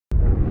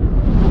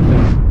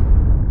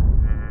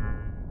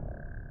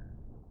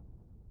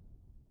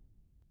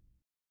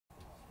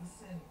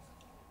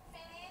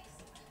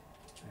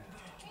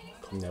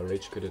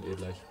Rage quittet eh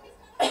gleich.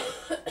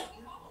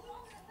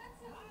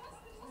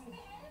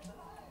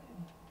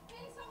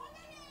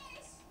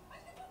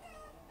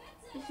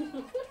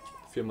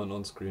 4 Mann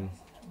on-screen.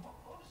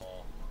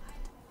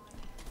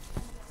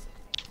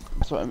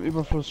 So im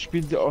Überfluss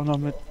spielen sie auch noch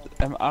mit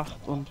M8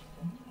 und...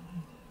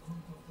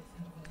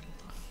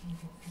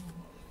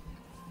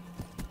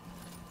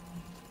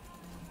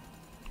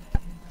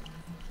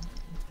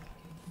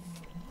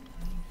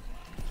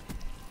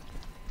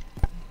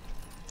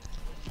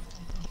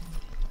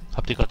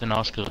 Habt ihr gerade den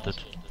Arsch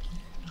gerettet?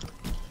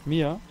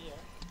 Mir?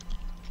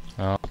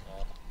 Ja.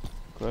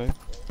 Okay,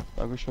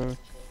 Dankeschön.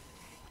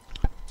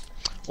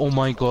 Oh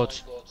mein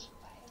Gott.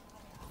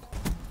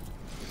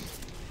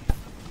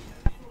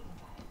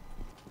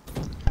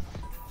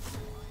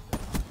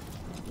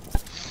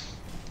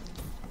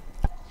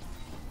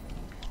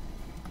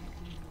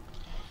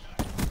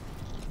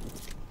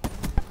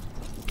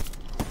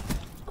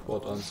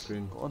 Quad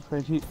on-screen. Und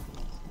welche...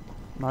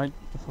 Nein,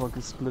 das war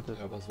gesplittet.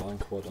 Ja, was war ein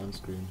Quad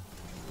on-screen?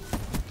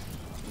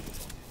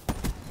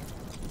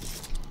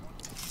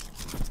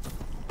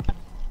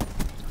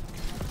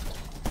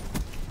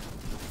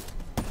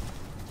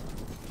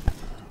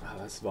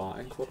 Aber es war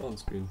ein Quad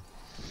on-screen.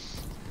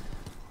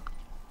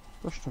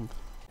 Das stimmt.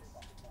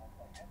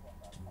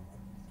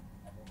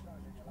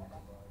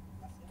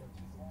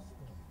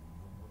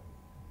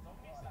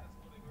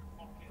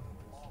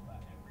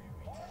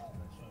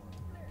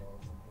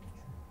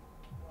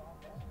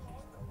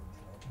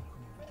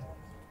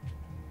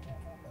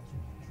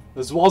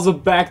 This was a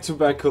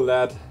back-to-back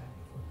collab.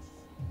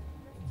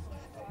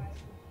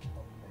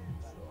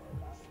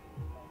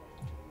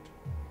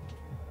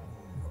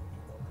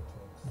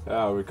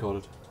 Yeah, I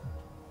recorded.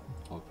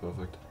 Oh,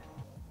 perfect.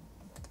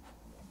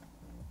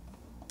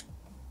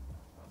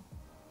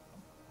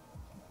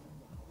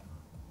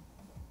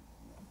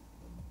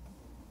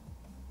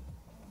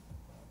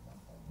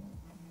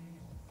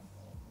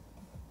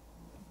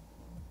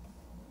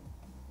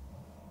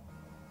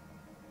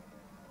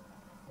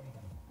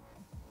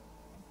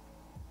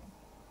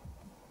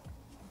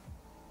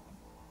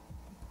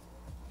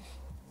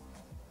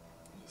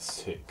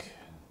 Sick.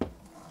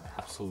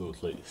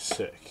 Absolutely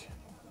sick.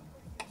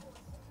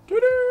 Pew!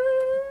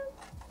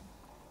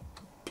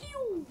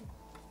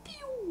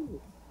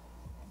 Pew!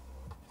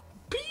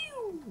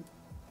 Pew!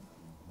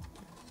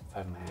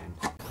 5 man.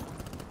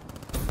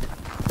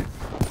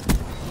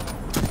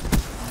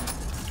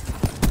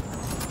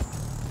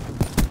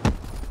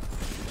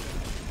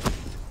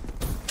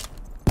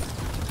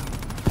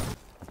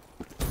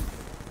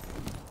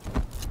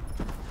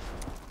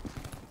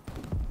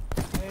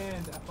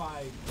 And if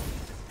I...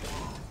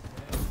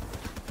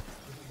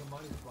 The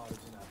money spot is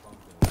in that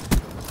bunker.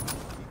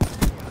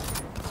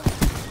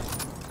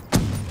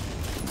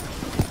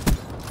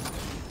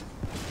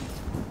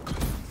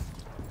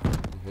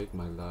 I hate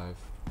my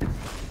life.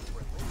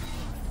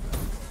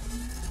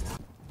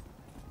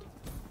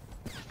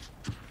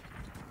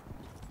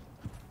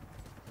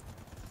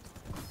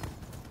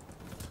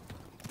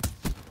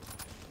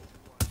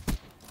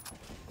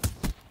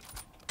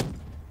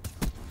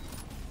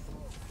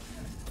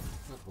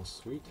 That was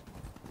sweet.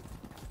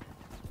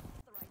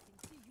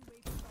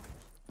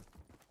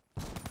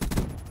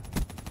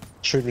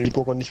 Schön, wenn die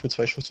Burger nicht mit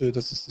 2 Schuss, der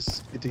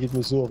geht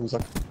mir so auf den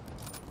Sack.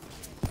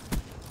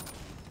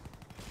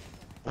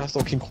 Da hast du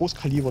auch kein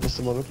Großkaliber, dass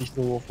du mal wirklich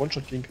nur auf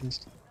One-Shot gehen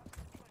kannst.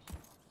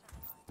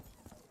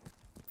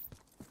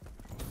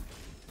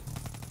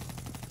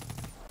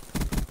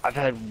 I've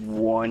had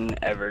one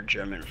ever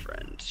German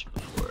friend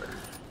before.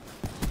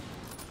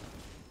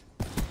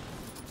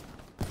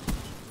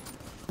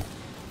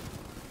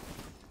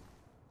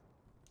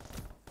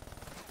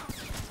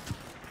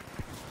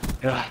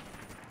 Yeah.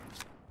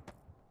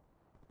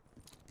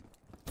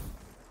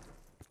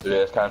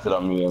 Yeah, it's kind of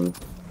on me, and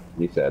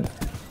he said.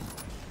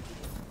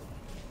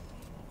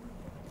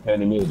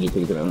 And immediately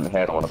you can get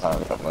head on a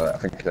pound or something like that. I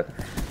think that.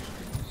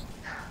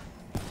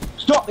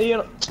 Stop!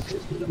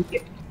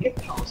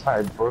 Get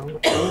outside, bro.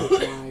 Oh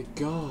my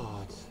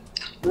god.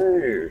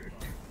 Dude.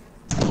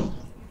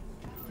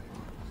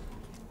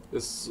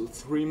 Is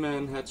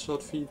 3-man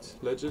headshot feed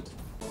legit?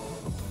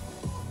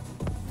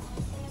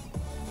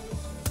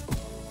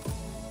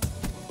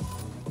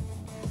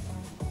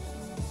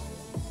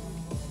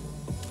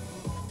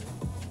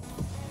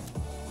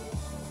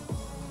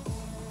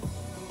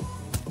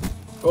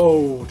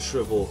 Oh,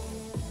 triple.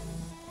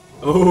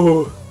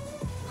 Oh.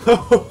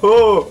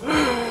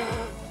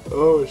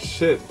 Oh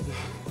shit.